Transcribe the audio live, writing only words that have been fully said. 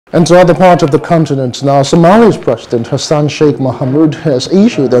And to other parts of the continent now, Somalia's President Hassan Sheikh Mohamud has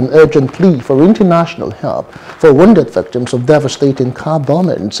issued an urgent plea for international help for wounded victims of devastating car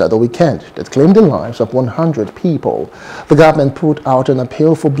bombings at the weekend that claimed the lives of 100 people. The government put out an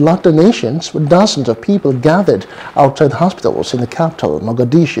appeal for blood donations, with dozens of people gathered outside hospitals in the capital,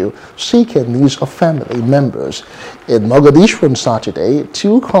 Mogadishu, seeking news of family members. In Mogadishu on Saturday,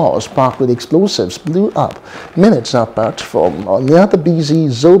 2 cars parked with explosives blew up minutes apart from near the busy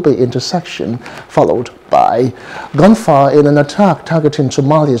Zobe intersection, followed by gunfire in an attack targeting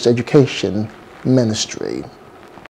Somalia's education ministry.